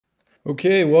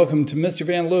Okay, welcome to Mr.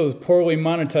 Van Lowe's poorly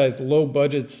monetized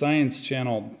low-budget science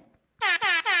channel.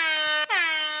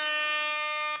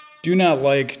 Do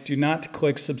not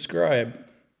click subscribe.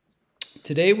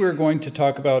 Today we're going to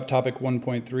talk about topic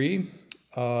 1.3,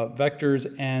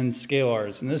 vectors and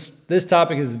scalars. And this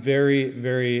topic is very,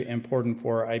 very important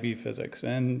for IB physics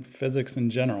and physics in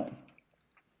general.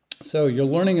 So your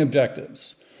learning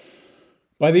objectives.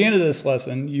 By the end of this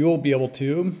lesson, you will be able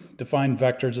to define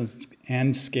vectors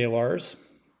and scalars,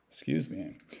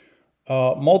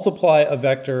 multiply a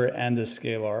vector and a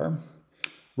scalar,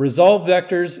 resolve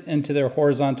vectors into their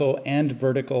horizontal and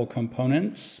vertical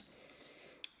components,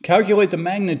 calculate the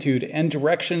magnitude and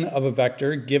direction of a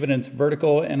vector given its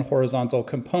vertical and horizontal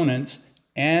components,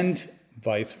 and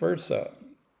vice versa.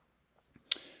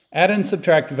 Add and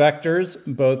subtract vectors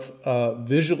both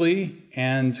visually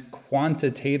and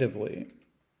quantitatively.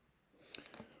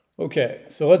 Okay,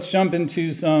 so let's jump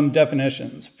into some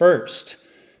definitions. First,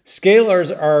 scalars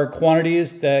are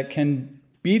quantities that can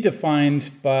be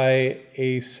defined by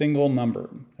a single number.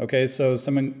 Okay, so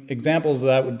some examples of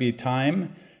that would be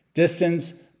time,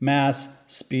 distance, mass,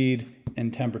 speed,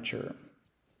 and temperature.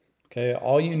 Okay,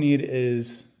 all you need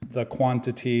is the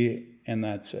quantity and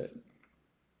that's it.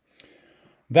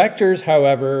 Vectors,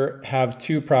 however, have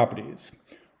two properties.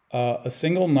 A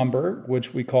single number,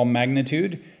 which we call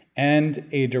magnitude, and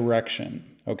a direction.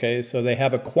 Okay, so they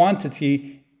have a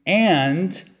quantity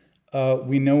and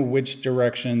we know which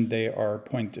direction they are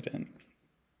pointed in.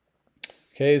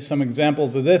 Okay, some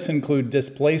examples of this include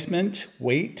displacement,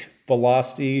 weight,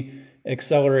 velocity,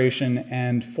 acceleration,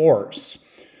 and force.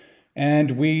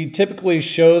 And we typically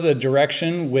show the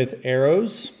direction with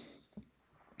arrows,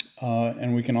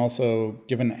 and we can also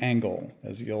give an angle,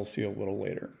 as you'll see a little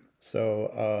later.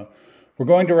 So we're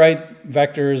going to write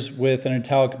vectors with an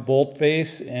italic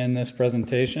boldface in this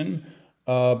presentation,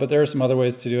 but there are some other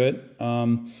ways to do it.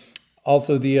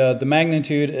 Also, the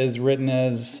magnitude is written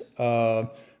as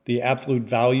the absolute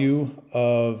value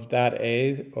of that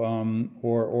A,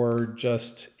 or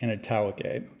just an italic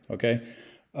A, okay?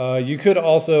 You could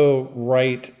also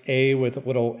write A with a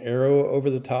little arrow over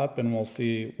the top, and we'll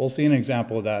see an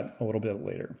example of that a little bit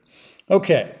later.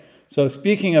 Okay, so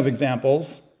speaking of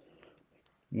examples,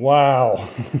 wow,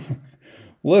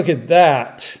 look at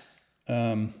that.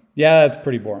 Yeah, that's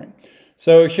pretty boring.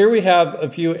 So here we have a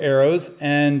few arrows,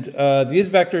 and these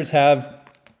vectors have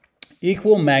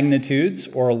equal magnitudes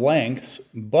or lengths,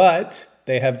 but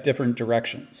they have different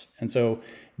directions. And so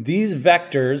these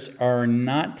vectors are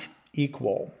not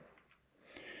equal.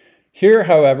 Here,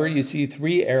 however, you see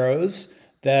three arrows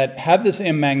that have the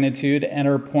same magnitude and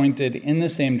are pointed in the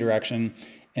same direction,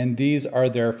 and these are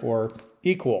therefore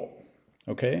equal.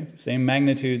 Okay, same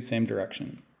magnitude, same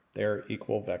direction. They're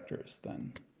equal vectors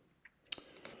then.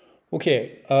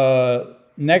 Okay,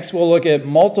 next we'll look at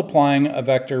multiplying a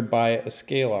vector by a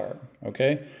scalar.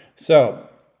 Okay, so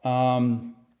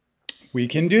we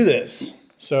can do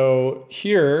this. So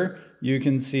here you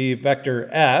can see vector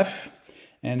f,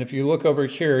 and if you look over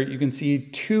here, you can see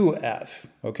 2f.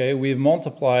 Okay, we've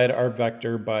multiplied our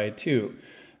vector by 2.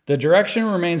 The direction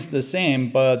remains the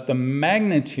same, but the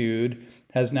magnitude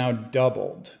has now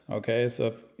doubled. Okay,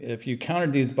 so if you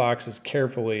counted these boxes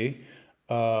carefully,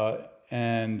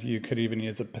 and you could even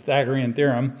use a Pythagorean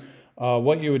theorem,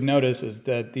 what you would notice is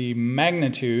that the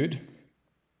magnitude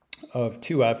of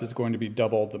 2f is going to be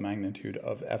double the magnitude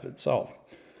of f itself.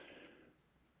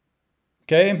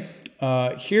 Okay,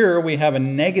 here we have a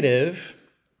negative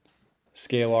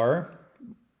scalar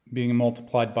being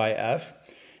multiplied by f,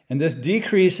 and this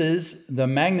decreases the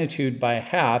magnitude by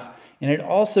half, and it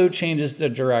also changes the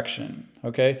direction.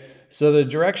 Okay, so the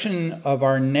direction of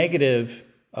our negative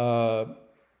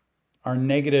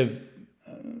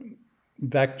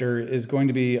vector is going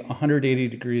to be 180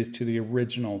 degrees to the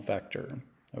original vector,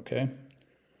 okay?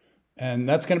 And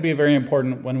that's going to be very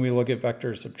important when we look at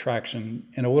vector subtraction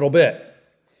in a little bit.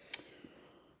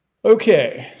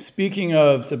 Okay, speaking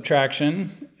of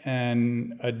subtraction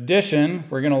and addition,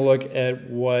 we're going to look at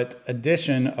what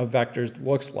addition of vectors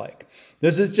looks like.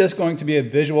 This is just going to be a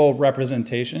visual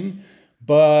representation,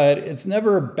 but it's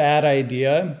never a bad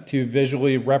idea to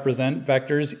visually represent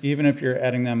vectors, even if you're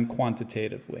adding them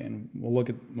quantitatively. And we'll look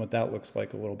at what that looks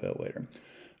like a little bit later.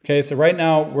 Okay, so right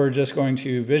now we're just going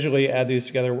to visually add these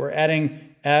together. We're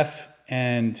adding f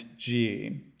and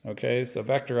g. Okay, so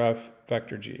vector f,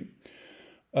 vector g.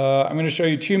 I'm going to show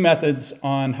you two methods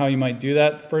on how you might do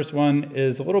that. The first one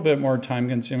is a little bit more time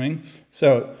consuming.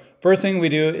 So first thing we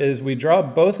do is we draw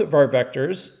both of our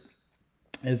vectors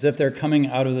as if they're coming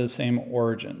out of the same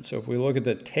origin. So if we look at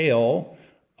the tail,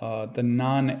 the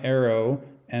non-arrow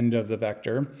end of the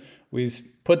vector, we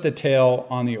put the tail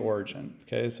on the origin.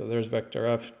 Okay, so there's vector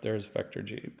f, there's vector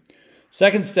g.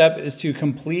 Second step is to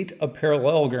complete a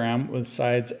parallelogram with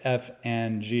sides f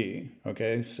and g.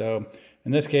 Okay, so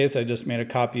in this case, I just made a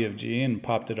copy of g and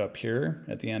popped it up here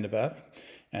at the end of f.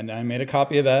 And I made a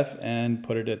copy of f and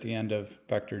put it at the end of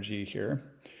vector g here.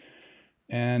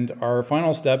 And our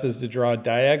final step is to draw a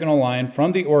diagonal line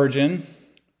from the origin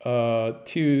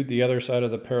to the other side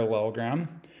of the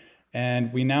parallelogram.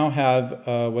 And we now have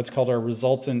what's called our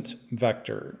resultant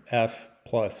vector, f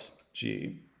plus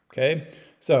g. Okay,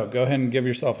 so go ahead and give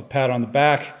yourself a pat on the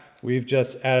back. We've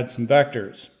just added some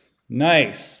vectors.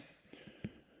 Nice.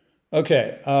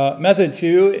 Okay, method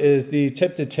 2 is the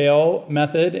tip to tail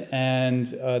method, and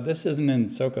this isn't in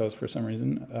SOCOS for some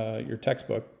reason, your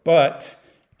textbook, but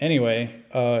anyway,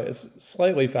 it's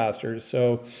slightly faster.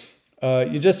 So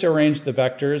you just arrange the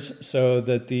vectors so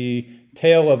that the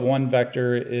tail of one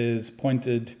vector is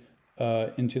pointed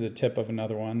into the tip of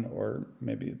another one, or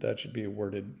maybe that should be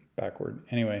worded backward.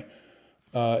 Anyway,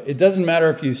 it doesn't matter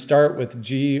if you start with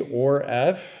G or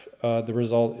F, the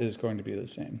result is going to be the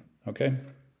same, okay?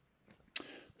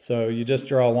 So you just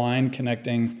draw a line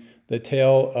connecting the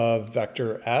tail of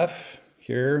vector F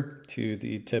here to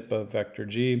the tip of vector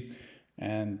G,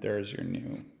 and there's your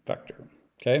new vector,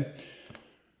 okay?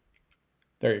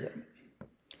 There you go.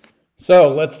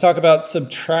 So let's talk about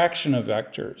subtraction of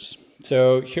vectors.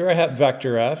 So here I have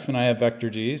vector F and I have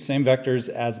vector G, same vectors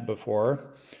as before,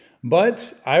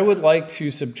 but I would like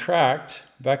to subtract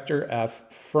vector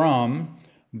F from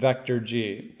vector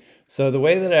G. So the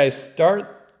way that I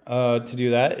start to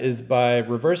do that is by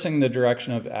reversing the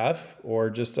direction of F, or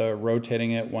just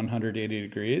rotating it 180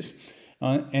 degrees.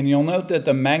 And you'll note that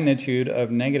the magnitude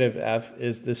of negative F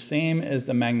is the same as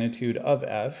the magnitude of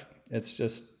F. It's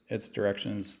just its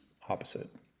direction is opposite.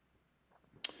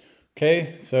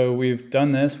 Okay, so we've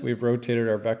done this. We've rotated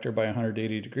our vector by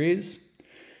 180 degrees.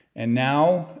 And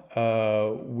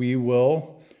now we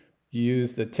will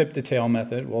use the tip to tail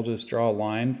method. We'll just draw a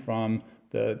line from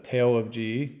the tail of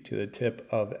G to the tip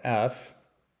of F,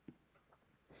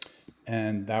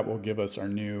 and that will give us our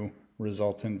new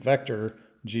resultant vector,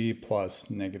 G plus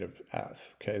negative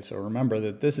F. Okay, so remember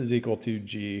that this is equal to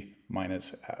G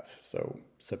minus F, so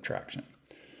subtraction.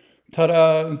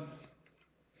 Ta-da!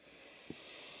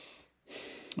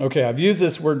 Okay, I've used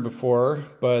this word before,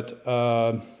 but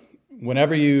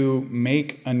whenever you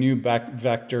make a new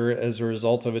vector as a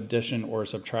result of addition or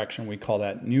subtraction, we call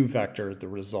that new vector the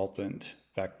resultant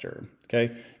vector.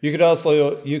 Okay, you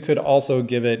could also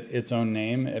give it its own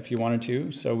name if you wanted to.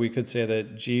 So we could say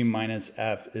that G minus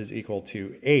F is equal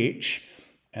to H,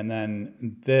 and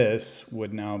then this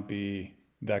would now be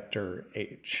vector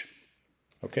H.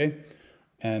 Okay,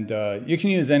 and you can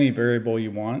use any variable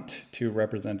you want to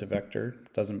represent a vector.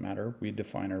 Doesn't matter. We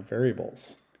define our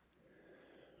variables.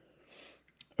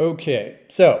 Okay,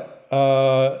 so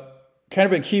kind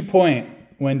of a key point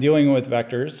when dealing with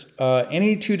vectors,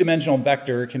 any two-dimensional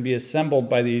vector can be assembled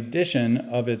by the addition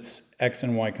of its x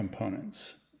and y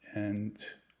components. And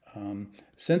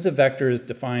since a vector is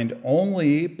defined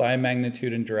only by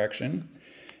magnitude and direction,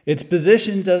 its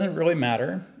position doesn't really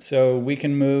matter. So we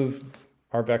can move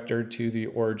our vector to the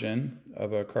origin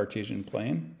of a Cartesian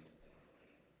plane.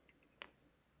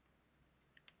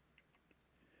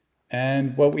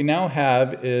 And what we now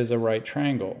have is a right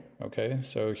triangle, okay?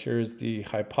 So here's the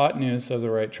hypotenuse of the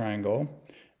right triangle,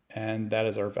 and that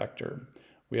is our vector.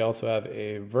 We also have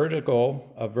a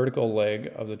vertical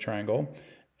leg of the triangle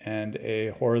and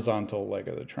a horizontal leg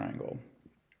of the triangle.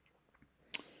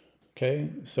 Okay,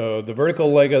 so the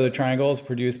vertical leg of the triangle is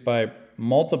produced by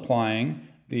multiplying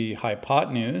the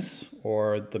hypotenuse,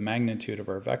 or the magnitude of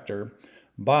our vector,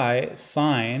 by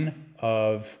sine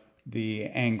of the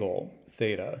angle,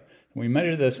 theta. We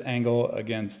measure this angle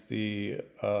against the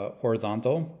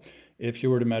horizontal. If you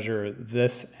were to measure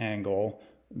this angle,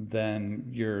 then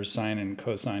your sine and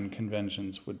cosine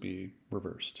conventions would be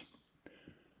reversed.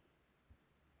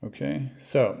 Okay,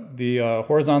 so the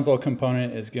horizontal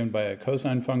component is given by a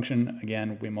cosine function.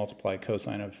 Again, we multiply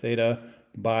cosine of theta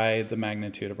by the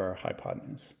magnitude of our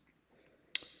hypotenuse.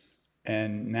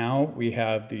 And now we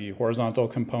have the horizontal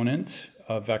component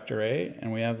of vector A,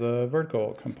 and we have the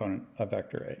vertical component of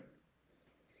vector A.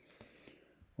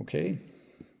 Okay,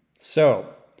 so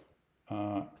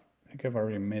I think I've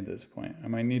already made this point. I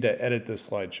might need to edit this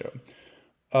slideshow.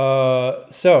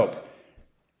 So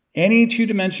any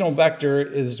two-dimensional vector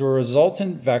is the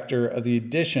resultant vector of the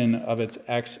addition of its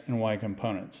x and y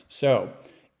components. So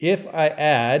if I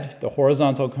add the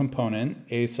horizontal component,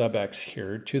 a sub x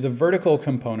here, to the vertical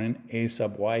component, a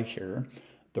sub y here,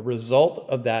 the result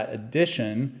of that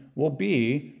addition will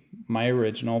be my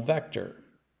original vector.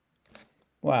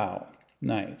 Wow,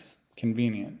 nice,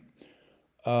 convenient.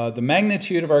 The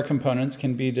magnitude of our components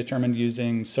can be determined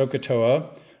using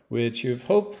SOHCAHTOA, which you've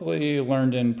hopefully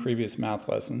learned in previous math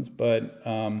lessons, but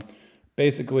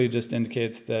basically just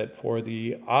indicates that for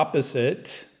the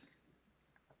opposite,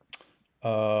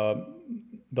 the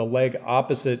leg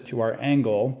opposite to our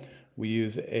angle, we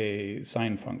use a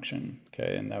sine function,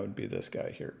 okay, and that would be this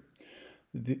guy here.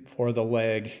 For the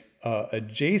leg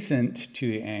adjacent to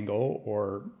the angle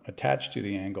or attached to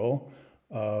the angle,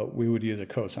 we would use a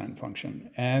cosine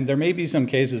function. And there may be some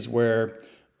cases where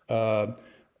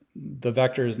the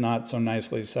vector is not so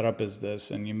nicely set up as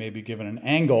this, and you may be given an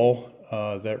angle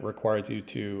that requires you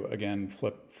to, again,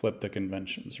 flip the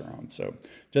conventions around. So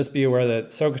just be aware that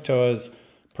SOHCAHTOA is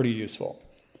pretty useful.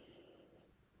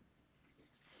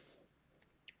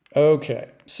 Okay,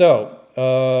 so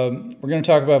we're going to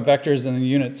talk about vectors in the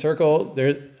unit circle.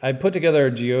 I put together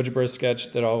a GeoGebra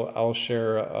sketch that I'll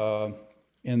share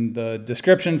in the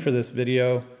description for this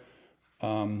video.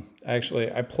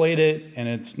 Actually, I played it, and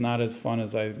it's not as fun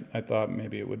as I thought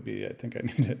maybe it would be. I think I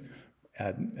need to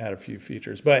add a few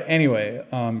features. But anyway,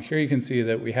 here you can see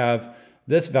that we have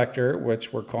this vector,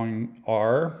 which we're calling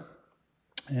r,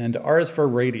 and r is for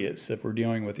radius if we're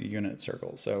dealing with a unit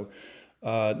circle. So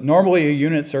normally a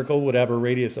unit circle would have a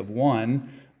radius of 1,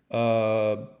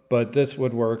 but this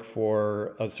would work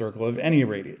for a circle of any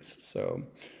radius. So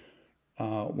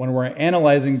when we're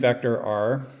analyzing vector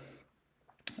r,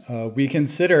 we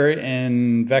consider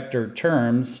in vector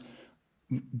terms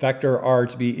vector r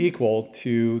to be equal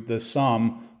to the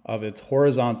sum of its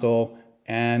horizontal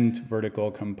and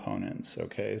vertical components.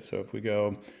 Okay, so if we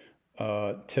go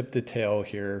tip to tail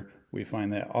here, we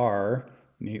find that r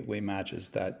neatly matches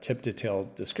that tip to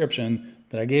tail description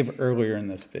that I gave earlier in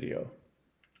this video.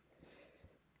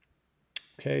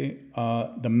 Okay,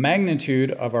 the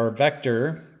magnitude of our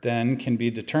vector then can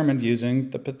be determined using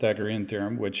the Pythagorean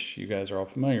theorem, which you guys are all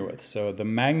familiar with. So the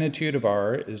magnitude of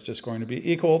r is just going to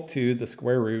be equal to the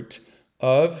square root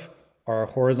of our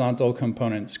horizontal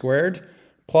component squared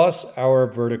plus our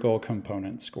vertical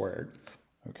component squared.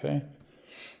 Okay.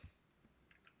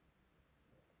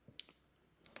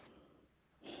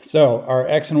 So our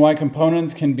x and y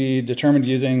components can be determined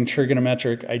using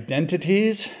trigonometric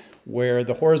identities, where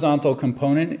the horizontal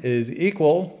component is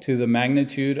equal to the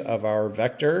magnitude of our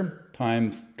vector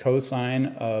times cosine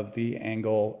of the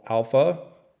angle alpha,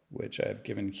 which I've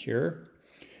given here.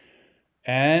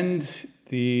 And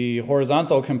the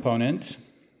vertical component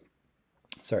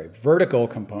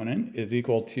is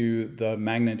equal to the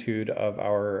magnitude of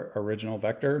our original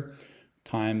vector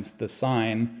times the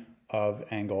sine of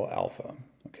angle alpha.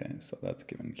 Okay, so that's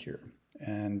given here.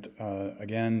 And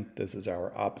again, this is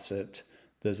our opposite.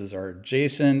 This is our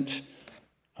adjacent.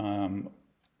 I'm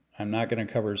not going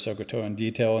to cover SOHCAHTOA in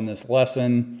detail in this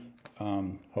lesson.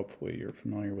 Hopefully you're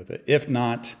familiar with it. If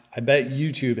not, I bet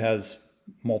YouTube has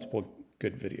multiple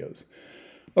good videos.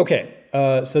 Okay,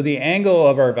 so the angle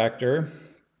of our vector,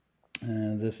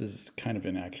 this is kind of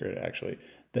inaccurate actually.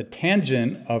 The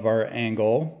tangent of our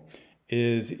angle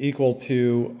is equal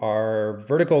to our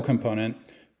vertical component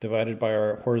divided by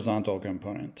our horizontal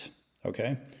component,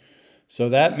 okay? So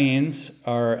that means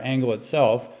our angle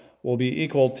itself will be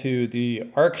equal to the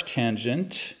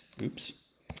arctangent,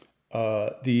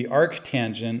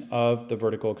 of the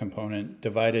vertical component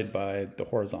divided by the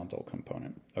horizontal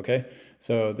component, okay?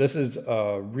 So this is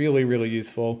really, really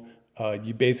useful.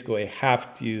 You basically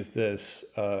have to use this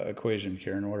equation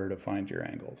here in order to find your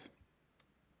angles.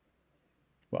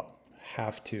 Well,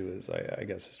 have to is, I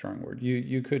guess, a strong word.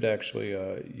 You could actually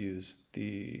use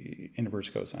the inverse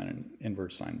cosine and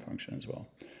inverse sine function as well,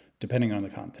 depending on the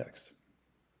context.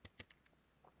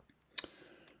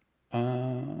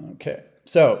 Okay,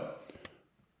 so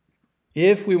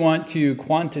if we want to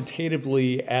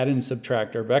quantitatively add and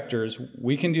subtract our vectors,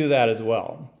 we can do that as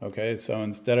well. Okay, so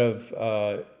instead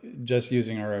of just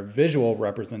using our visual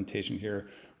representation here,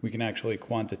 we can actually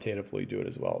quantitatively do it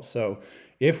as well. So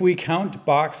if we count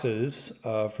boxes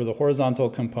for the horizontal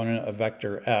component of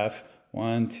vector f,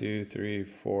 1, 2, 3,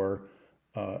 4,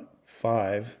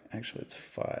 5, actually it's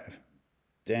 5.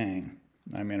 Dang,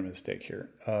 I made a mistake here.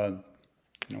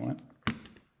 You know what? I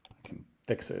can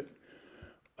fix it.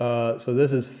 So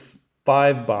this is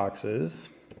 5 boxes,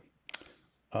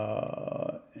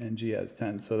 and G has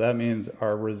 10. So that means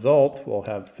our result will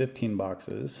have 15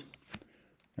 boxes.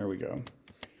 There we go.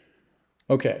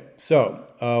 Okay, so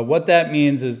what that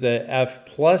means is that F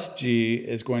plus G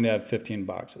is going to have 15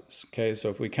 boxes. Okay, so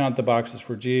if we count the boxes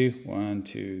for G, 1,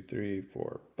 2, 3,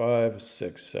 4, 5,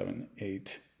 6, 7,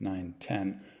 8, 9,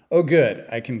 10. Oh, good,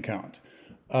 I can count.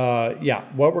 yeah,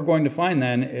 what we're going to find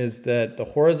then is that the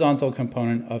horizontal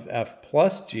component of f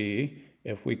plus g,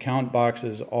 if we count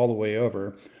boxes all the way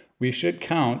over, we should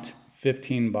count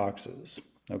 15 boxes,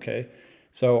 okay?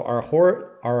 So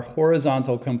our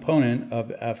horizontal component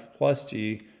of f plus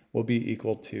g will be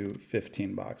equal to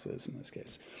 15 boxes in this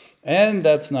case. And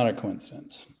that's not a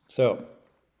coincidence. So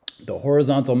the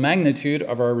horizontal magnitude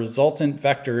of our resultant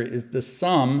vector is the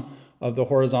sum of the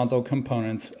horizontal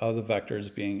components of the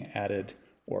vectors being added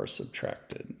or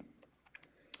subtracted.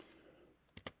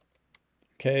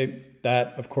 Okay,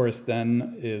 that of course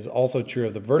then is also true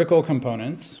of the vertical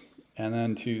components. And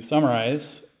then to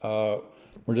summarize,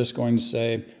 we're just going to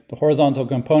say the horizontal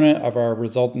component of our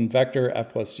resultant vector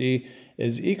f plus g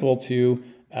is equal to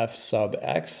f sub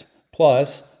x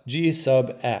plus g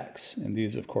sub x. And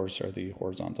these of course are the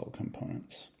horizontal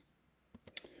components.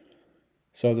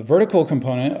 So the vertical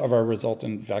component of our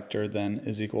resultant vector then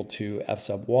is equal to f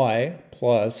sub y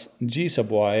plus g sub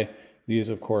y. These,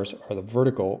 of course, are the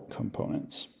vertical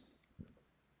components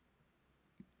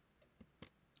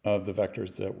of the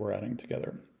vectors that we're adding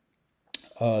together.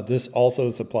 This also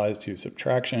applies to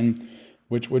subtraction,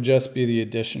 which would just be the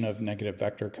addition of negative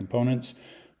vector components.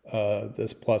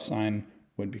 This plus sign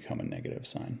would become a negative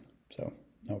sign, so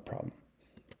no problem.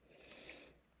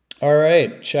 All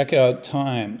right, checkout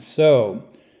time. So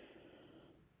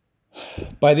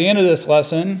by the end of this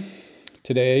lesson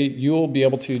today, you will be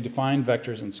able to define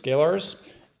vectors and scalars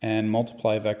and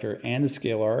multiply a vector and a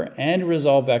scalar and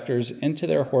resolve vectors into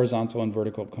their horizontal and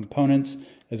vertical components,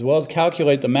 as well as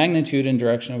calculate the magnitude and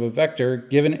direction of a vector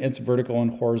given its vertical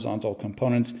and horizontal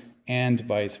components and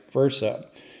vice versa.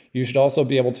 You should also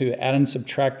be able to add and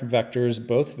subtract vectors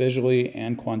both visually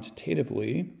and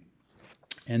quantitatively.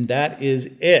 And that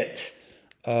is it.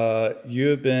 You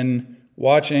have been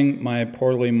watching my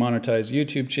poorly monetized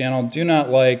YouTube channel. Do not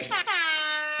like,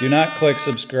 do not click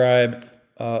subscribe,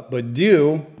 but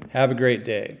do have a great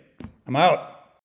day. I'm out.